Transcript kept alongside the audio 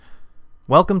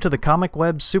Welcome to the Comic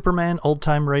Web Superman Old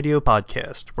Time Radio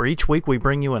Podcast, where each week we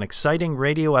bring you an exciting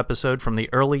radio episode from the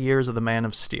early years of the Man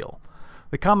of Steel.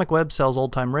 The Comic Web sells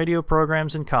old-time radio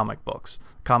programs and comic books.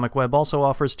 Comic Web also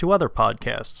offers two other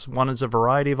podcasts. One is a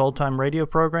variety of old-time radio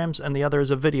programs, and the other is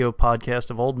a video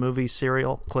podcast of old movies,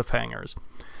 serial cliffhangers.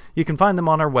 You can find them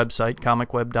on our website,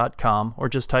 comicweb.com, or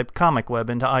just type Comic Web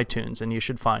into iTunes and you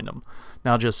should find them.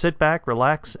 Now just sit back,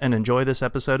 relax, and enjoy this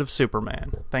episode of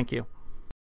Superman. Thank you.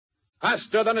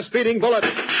 Faster than a speeding bullet.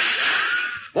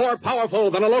 More powerful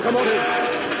than a locomotive.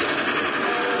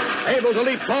 Able to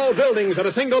leap tall buildings at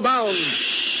a single bound.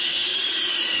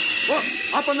 Look,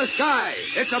 up in the sky.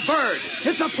 It's a bird.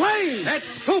 It's a plane. It's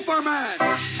Superman.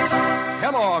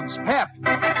 Kellogg's Pep.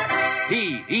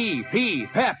 P-E-P,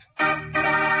 Pep.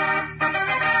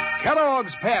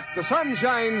 Kellogg's Pep, the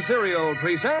Sunshine Cereal,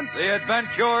 presents The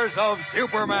Adventures of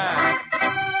Superman.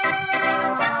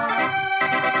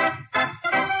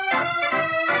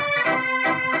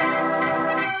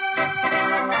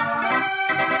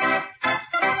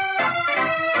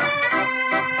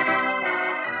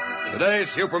 Today,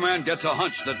 Superman gets a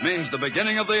hunch that means the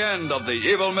beginning of the end of the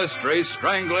evil mystery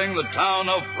strangling the town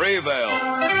of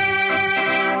Freeville.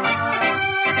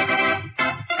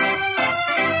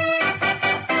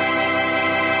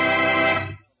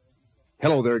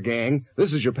 Hello there, gang.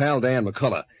 This is your pal Dan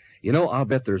McCullough. You know, I'll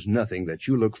bet there's nothing that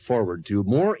you look forward to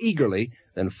more eagerly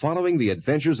than following the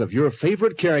adventures of your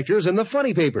favorite characters in the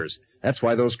funny papers. That's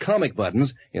why those comic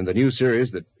buttons in the new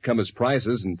series that come as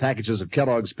prizes and packages of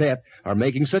Kellogg's Pep are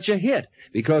making such a hit,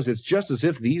 because it's just as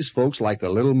if these folks like the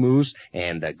Little Moose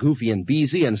and Goofy and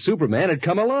Beezy and Superman had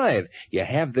come alive. You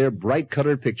have their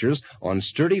bright-colored pictures on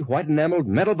sturdy white enameled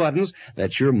metal buttons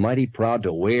that you're mighty proud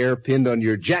to wear pinned on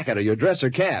your jacket or your dress or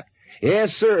cap.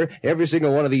 Yes, sir, every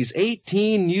single one of these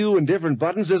 18 new and different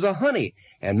buttons is a honey.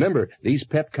 And remember, these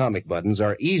Pep comic buttons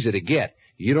are easy to get.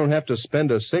 You don't have to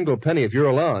spend a single penny of your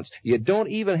allowance. You don't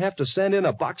even have to send in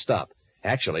a box stop.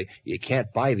 Actually, you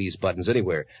can't buy these buttons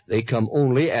anywhere. They come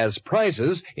only as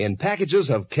prizes in packages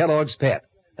of Kellogg's Pep.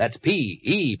 That's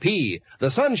P-E-P, the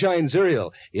Sunshine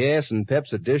Cereal. Yes, and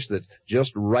Pep's a dish that's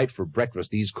just right for breakfast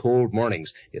these cold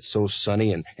mornings. It's so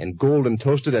sunny and golden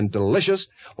toasted and delicious.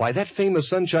 Why, that famous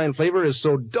sunshine flavor is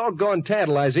so doggone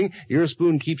tantalizing, your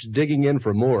spoon keeps digging in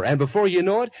for more. And before you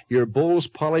know it, your bowl's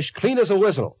polished clean as a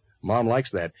whistle. Mom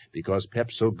likes that because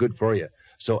Pep's so good for you.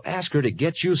 So ask her to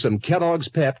get you some Kellogg's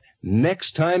Pep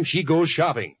next time she goes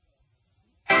shopping.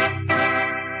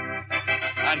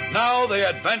 And now, the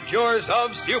adventures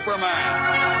of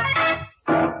Superman.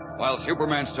 While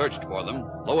Superman searched for them,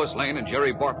 Lois Lane and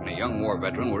Jerry Barton, a young war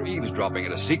veteran, were eavesdropping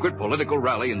at a secret political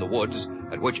rally in the woods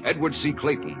at which Edward C.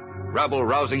 Clayton,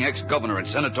 rabble-rousing ex-governor and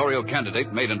senatorial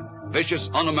candidate, made a vicious,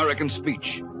 un-American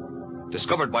speech.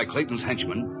 Discovered by Clayton's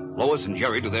henchmen, Lois and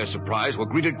Jerry, to their surprise, were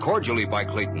greeted cordially by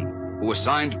Clayton, who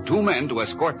assigned 2 men to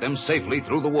escort them safely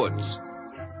through the woods.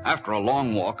 After a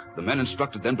long walk, the men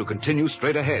instructed them to continue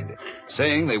straight ahead,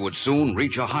 saying they would soon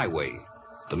reach a highway.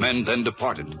 The men then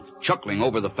departed, chuckling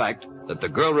over the fact that the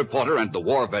girl reporter and the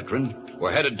war veteran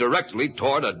were headed directly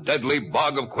toward a deadly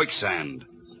bog of quicksand.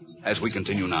 As we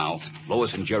continue now,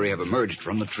 Lois and Jerry have emerged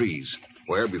from the trees,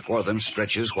 where before them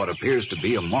stretches what appears to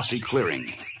be a mossy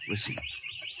clearing. Listen.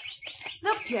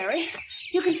 Look, Jerry,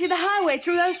 you can see the highway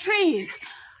through those trees.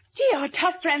 Gee, our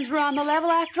tough friends were on the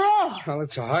level after all. Well,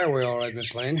 it's a highway, all right,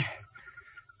 Miss Lane.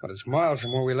 But it's miles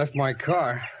from where we left my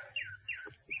car.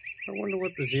 I wonder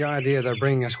what was the idea they're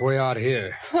bringing us way out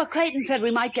here. Well, Clayton said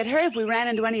we might get hurt if we ran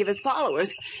into any of his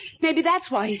followers. Maybe that's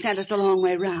why he sent us the long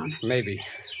way round. Maybe.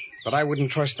 But I wouldn't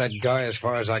trust that guy as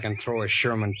far as I can throw a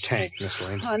Sherman tank, Miss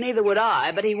Lane. Well, neither would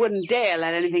I, but he wouldn't dare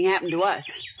let anything happen to us.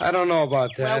 I don't know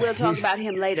about that. Well, we'll talk about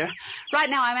him later. Right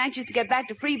now, I'm anxious to get back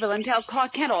to Freeville and tell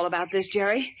Clark Kent all about this,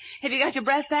 Jerry. Have you got your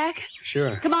breath back?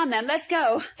 Sure. Come on, then. Let's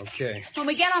go. Okay. When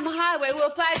we get on the highway,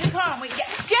 we'll flag the car and we can get...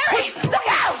 Jerry! Look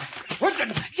out! What the...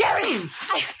 Jerry!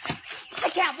 I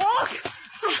can't walk.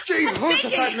 Gee, I'm look at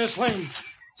sinking. that, Miss Lane.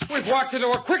 We've walked into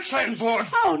a quicksand board.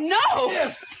 Oh, no!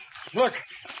 Yes. Look,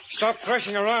 stop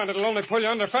threshing around. It'll only pull you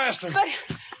under faster. But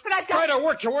I've got... Try to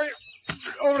work your way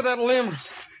over that limb.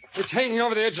 It's hanging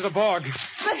over the edge of the bog.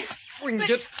 But We can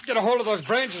get a hold of those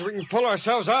branches. We can pull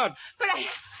ourselves out. But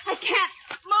I can't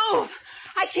move.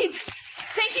 I keep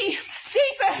sinking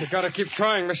deeper. You gotta keep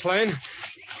trying, Miss Lane.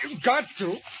 You've got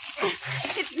to.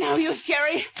 It's no use,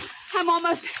 Jerry. I'm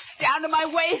almost down to my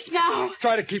waist now.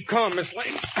 Try to keep calm, Miss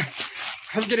Lane.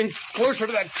 I'm getting closer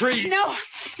to that tree. No,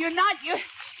 you're not.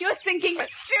 You're sinking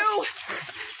too.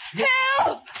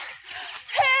 Help!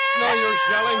 Help! No use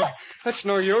yelling. That's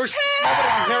no use. Nobody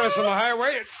can hear us on the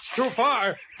highway. It's too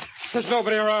far. There's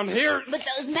nobody around here. But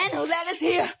those men who led us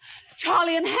here,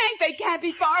 Charlie and Hank, they can't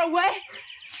be far away.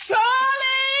 Charlie!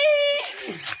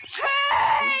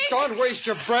 Hank! Don't waste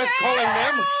your breath calling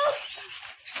them.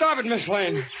 Stop it, Miss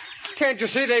Lane. Can't you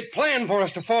see they planned for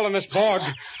us to fall in this bog?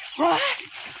 What?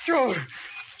 Joe,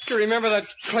 do you remember that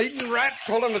Clayton rat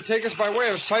told them to take us by way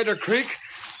of Cider Creek?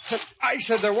 But I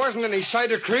said there wasn't any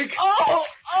Cider Creek. Oh!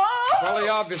 Well, he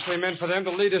obviously meant for them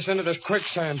to lead us into this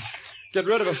quicksand. Get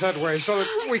rid of us that way so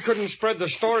that we couldn't spread the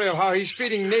story of how he's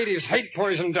feeding natives hate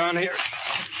poison down here.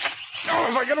 Oh,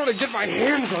 if I could only get my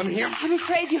hands on him. I'm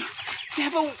afraid you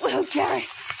never will, Jerry.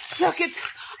 Look, it's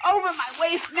over my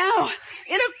waist now.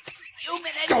 In a few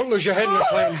minutes. Don't lose your head,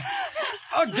 Miss Lane.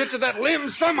 I'll get to that limb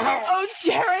somehow. Oh,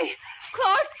 Jerry,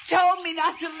 Clark told me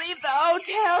not to leave the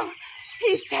hotel.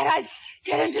 He said I'd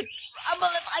get into trouble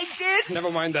if I did.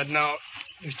 Never mind that now.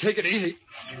 Just take it easy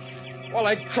while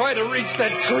I try to reach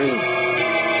that tree.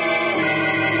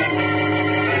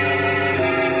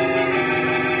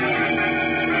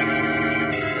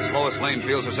 As Lois Lane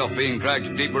feels herself being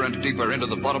dragged deeper and deeper into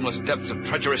the bottomless depths of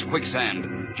treacherous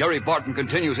quicksand, Jerry Barton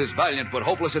continues his valiant but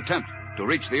hopeless attempt to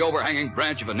reach the overhanging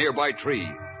branch of a nearby tree,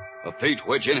 a feat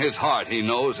which in his heart he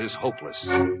knows is hopeless.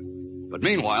 But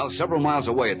meanwhile, several miles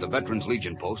away at the Veterans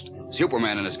Legion post,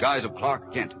 Superman in his guise of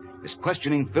Clark Kent is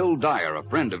questioning Phil Dyer, a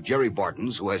friend of Jerry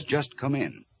Barton's who has just come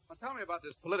in. Well, tell me about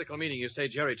this political meeting you say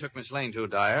Jerry took Miss Lane to,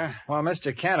 Dyer. Well,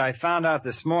 Mr. Kent, I found out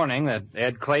this morning that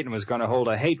Ed Clayton was going to hold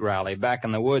a hate rally back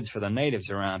in the woods for the natives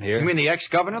around here. You mean the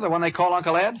ex-governor, the one they call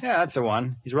Uncle Ed? Yeah, that's the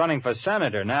one. He's running for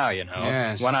senator now, you know.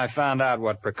 Yes. When I found out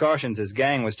what precautions his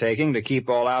gang was taking to keep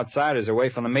all outsiders away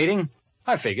from the meeting,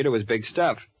 I figured it was big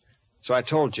stuff. So I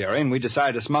told Jerry, and we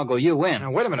decided to smuggle you in.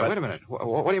 Now, wait a minute.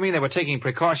 What do you mean they were taking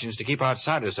precautions to keep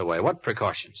outsiders away? What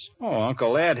precautions? Oh,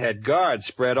 Uncle Ed had guards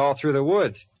spread all through the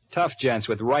woods. Tough gents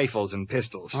with rifles and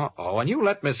pistols. Uh-oh, and you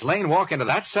let Miss Lane walk into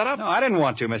that setup? No, I didn't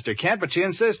want to, Mr. Kent, but she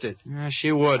insisted. She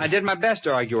would. I did my best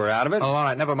to argue her out of it. Oh, all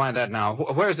right, never mind that now.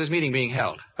 Where's this meeting being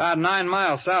held? About 9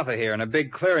 miles south of here in a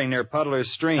big clearing near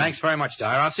Puddler's Stream. Thanks very much,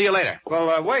 Dyer. I'll see you later.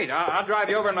 Well, wait. I'll drive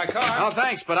you over in my car. Oh,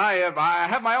 thanks, but I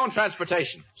have my own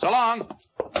transportation. So long.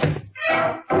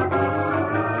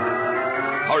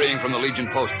 Hurrying from the Legion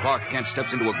post, Clark Kent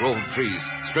steps into a grove of trees,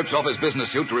 strips off his business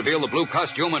suit to reveal the blue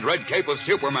costume and red cape of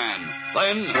Superman.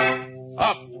 Then,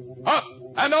 up,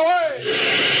 and away!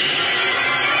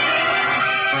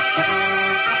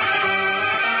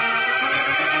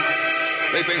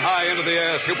 Leaping high into the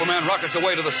air, Superman rockets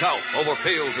away to the south, over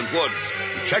fields and woods.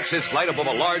 He checks his flight above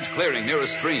a large clearing near a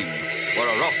stream, where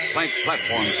a rough plank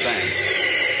platform stands.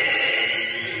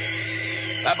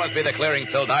 That must be the clearing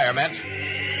Phil Dyer meant.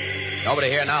 Nobody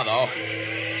here now, though.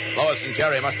 Lois and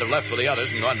Jerry must have left with the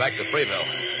others and gone back to Freeville.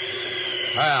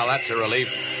 Well, that's a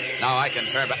relief. Now I can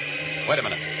turn back. Wait a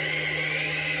minute.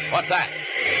 What's that?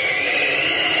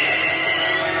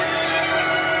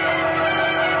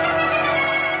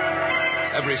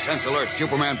 Every sense alert,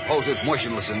 Superman poses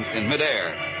motionless in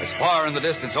midair. As far in the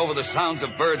distance, over the sounds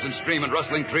of birds and stream and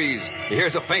rustling trees, he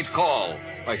hears a faint call,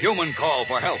 a human call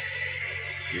for help.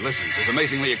 He listens, his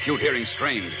amazingly acute hearing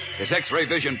strained, his X-ray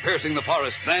vision piercing the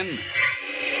forest. Then,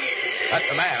 that's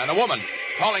a man and a woman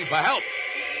calling for help.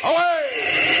 Away!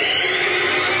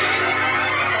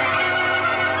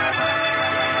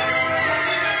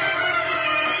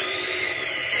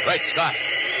 Great Scott.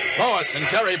 Lois and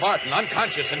Jerry Barton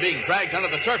unconscious and being dragged under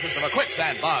the surface of a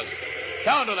quicksand bog.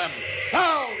 Down to them.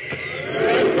 Down!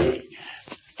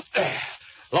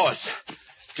 Lois.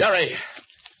 Jerry.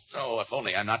 Oh, if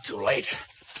only I'm not too late.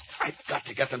 I've got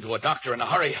to get them to a doctor in a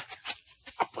hurry.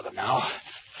 Up with them now.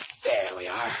 There we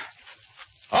are.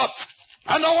 Up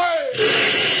and away!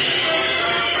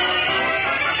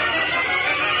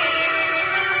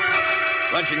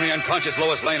 Wrenching the unconscious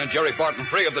Lois Lane and Jerry Barton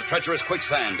free of the treacherous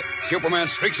quicksand, Superman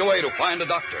streaks away to find a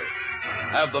doctor.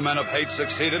 Have the men of hate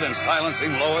succeeded in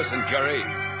silencing Lois and Jerry?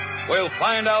 We'll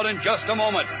find out in just a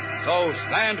moment, so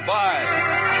stand by.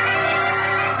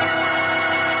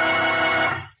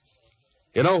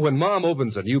 You know, when Mom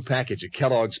opens a new package of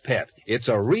Kellogg's Pep, it's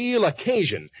a real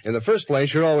occasion. In the first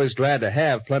place, you're always glad to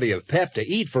have plenty of Pep to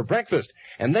eat for breakfast.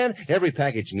 And then every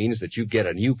package means that you get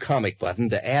a new comic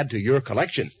button to add to your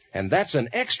collection. And that's an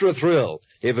extra thrill.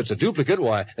 If it's a duplicate,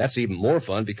 why, that's even more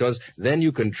fun because then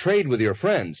you can trade with your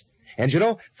friends. And you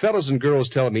know, fellas and girls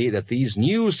tell me that these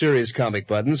new series comic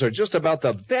buttons are just about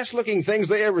the best-looking things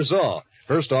they ever saw.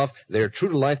 First off, they're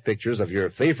true-to-life pictures of your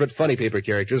favorite funny paper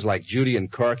characters like Judy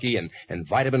and Corky and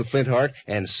Vitamin Flintheart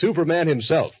and Superman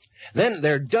himself. Then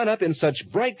they're done up in such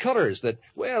bright colors that,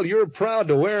 well, you're proud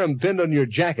to wear them pinned on your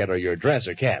jacket or your dress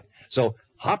or cap. So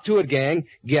hop to it, gang.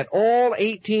 Get all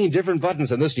 18 different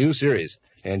buttons in this new series.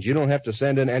 and you don't have to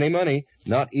send in any money,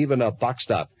 not even a box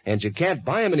stop. And you can't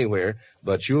buy them anywhere,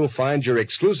 but you'll find your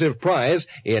exclusive prize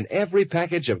in every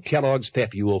package of Kellogg's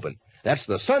Pep you open. That's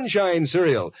the Sunshine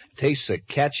Cereal. Tastes so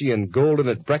catchy and golden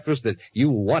at breakfast that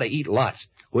you want to eat lots,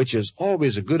 which is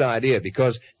always a good idea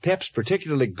because Pep's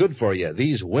particularly good for you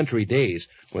these wintry days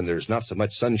when there's not so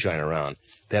much sunshine around.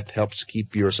 Pep helps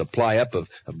keep your supply up of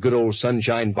good old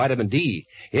sunshine vitamin D.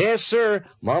 Yes, sir,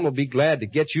 Mom will be glad to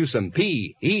get you some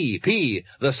P-E-P,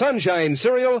 the Sunshine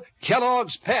Cereal,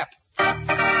 Kellogg's Pep.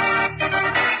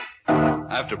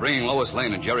 After bringing Lois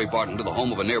Lane and Jerry Barton to the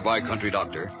home of a nearby country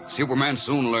doctor, Superman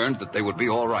soon learned that they would be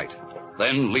all right.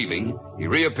 Then, leaving, he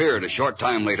reappeared a short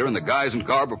time later in the guise and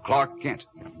garb of Clark Kent.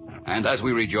 And as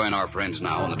we rejoin our friends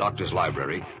now in the doctor's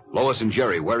library, Lois and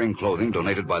Jerry, wearing clothing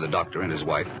donated by the doctor and his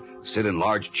wife, sit in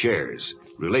large chairs,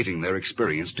 relating their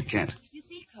experience to Kent. You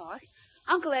see, Clark,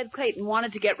 Uncle Ed Clayton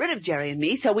wanted to get rid of Jerry and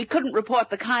me, so we couldn't report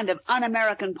the kind of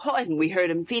un-American poison we heard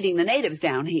him feeding the natives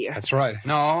down here. That's right.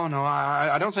 No,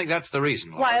 I don't think that's the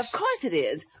reason, Lois. Why, of course it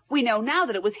is. We know now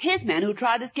that it was his men who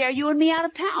tried to scare you and me out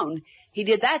of town. He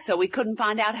did that so we couldn't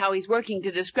find out how he's working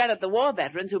to discredit the war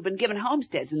veterans who've been given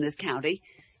homesteads in this county.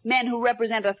 Men who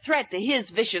represent a threat to his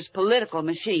vicious political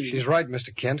machine. She's right,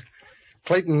 Mr. Kent.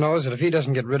 Clayton knows that if he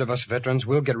doesn't get rid of us veterans,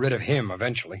 we'll get rid of him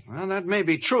eventually. Well, that may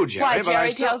be true, Jerry, Why, but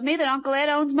Jerry tells me that Uncle Ed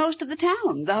owns most of the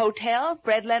town. The hotel,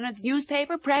 Fred Leonard's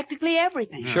newspaper, practically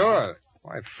everything. Sure.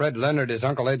 Why, Fred Leonard is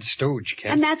Uncle Ed's stooge,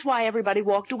 Kent. And that's why everybody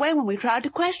walked away when we tried to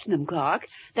question them, Clark.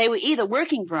 They were either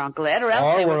working for Uncle Ed or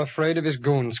else they were were afraid of his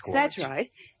goon squads. That's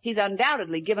right. He's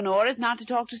undoubtedly given orders not to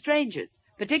talk to strangers,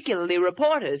 particularly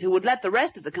reporters who would let the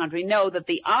rest of the country know that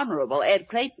the Honorable Ed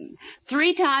Clayton,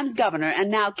 3 times governor and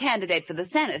now candidate for the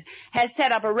Senate, has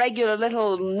set up a regular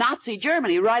little Nazi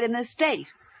Germany right in this state.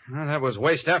 Well, that was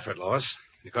waste effort, Lois,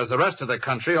 because the rest of the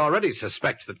country already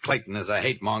suspects that Clayton is a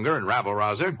hate-monger and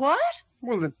rabble-rouser. What?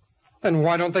 Well, then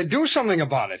why don't they do something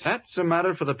about it? That's a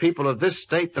matter for the people of this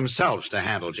state themselves to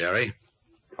handle, Jerry.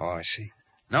 Oh, I see.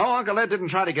 No, Uncle Ed didn't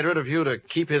try to get rid of you to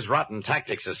keep his rotten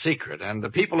tactics a secret, and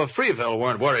the people of Freeville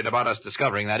weren't worried about us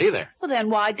discovering that either. Well, then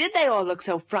why did they all look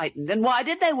so frightened, and why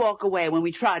did they walk away when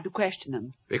we tried to question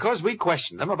them? Because we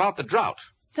questioned them about the drought.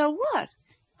 So what?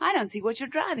 I don't see what you're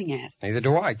driving at. Neither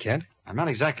do I, Kent. I'm not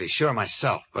exactly sure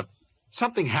myself, but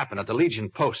something happened at the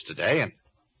Legion Post today, and...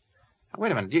 Wait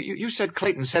a minute. You said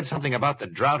Clayton said something about the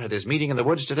drought at his meeting in the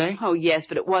woods today? Oh, yes,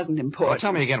 but it wasn't important. Well,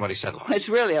 tell me again what he said, Lois. It's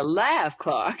really a laugh,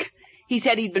 Clark. He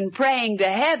said he'd been praying to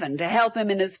heaven to help him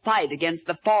in his fight against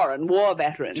the foreign war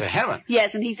veterans. To heaven?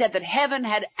 Yes, and he said that heaven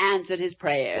had answered his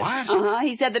prayers. What?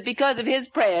 He said that because of his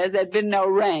prayers, there'd been no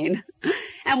rain.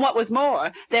 And what was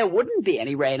more, there wouldn't be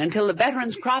any rain until the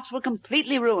veterans' crops were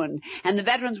completely ruined, and the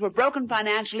veterans were broken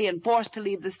financially and forced to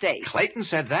leave the state. Clayton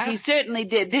said that? He certainly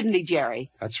did, didn't he,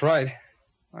 Jerry? That's right.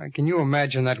 Why, can you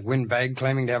imagine that windbag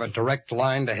claiming to have a direct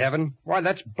line to heaven? Why,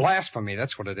 that's blasphemy,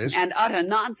 that's what it is. And utter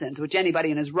nonsense, which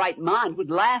anybody in his right mind would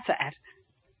laugh at.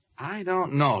 I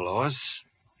don't know, Lois.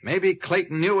 Maybe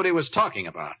Clayton knew what he was talking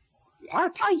about.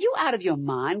 What? Are you out of your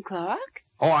mind, Clark?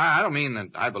 Oh, I don't mean that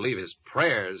I believe his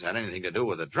prayers had anything to do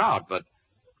with the drought, but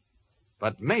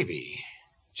maybe,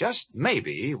 just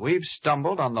maybe, we've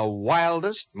stumbled on the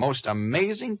wildest, most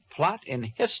amazing plot in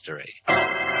history.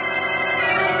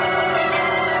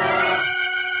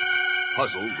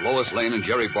 Puzzled, Lois Lane and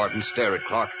Jerry Barton stare at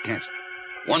Clark Kent,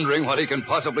 wondering what he can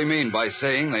possibly mean by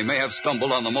saying they may have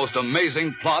stumbled on the most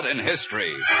amazing plot in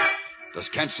history. Does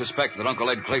Kent suspect that Uncle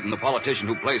Ed Clayton, the politician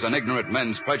who plays on ignorant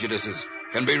men's prejudices,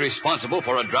 can be responsible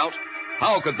for a drought?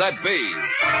 How could that be?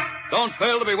 Don't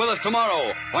fail to be with us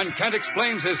tomorrow when Kent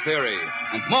explains his theory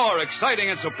and more exciting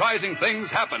and surprising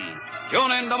things happen.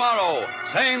 Tune in tomorrow,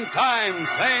 same time,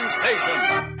 same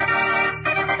station.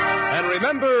 And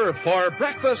remember, for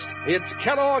breakfast, it's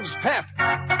Kellogg's Pep.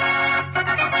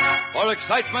 For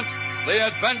excitement, the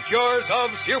adventures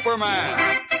of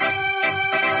Superman.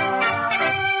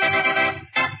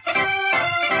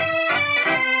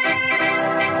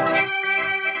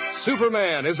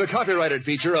 Superman is a copyrighted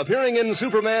feature appearing in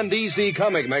Superman DC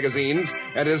comic magazines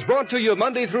and is brought to you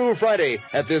Monday through Friday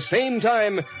at this same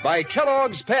time by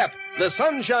Kellogg's Pep, the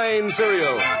Sunshine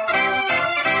Cereal.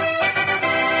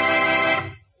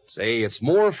 Say, it's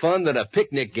more fun than a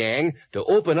picnic, gang, to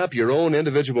open up your own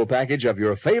individual package of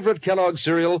your favorite Kellogg's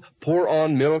cereal, pour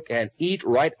on milk, and eat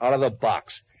right out of the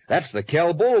box. That's the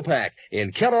Kel Bowl Pack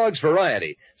in Kellogg's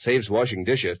Variety. Saves washing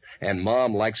dishes, and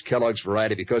Mom likes Kellogg's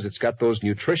Variety because it's got those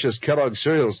nutritious Kellogg's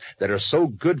cereals that are so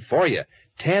good for you.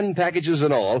 10 packages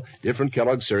in all, different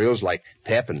Kellogg's cereals like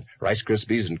Pep and Rice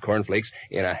Krispies and Corn Flakes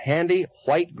in a handy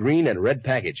white, green, and red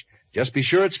package. Just be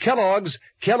sure it's Kellogg's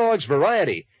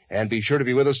Variety. And be sure to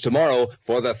be with us tomorrow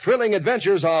for the thrilling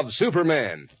adventures of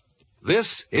Superman.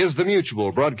 This is the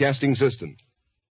Mutual Broadcasting System.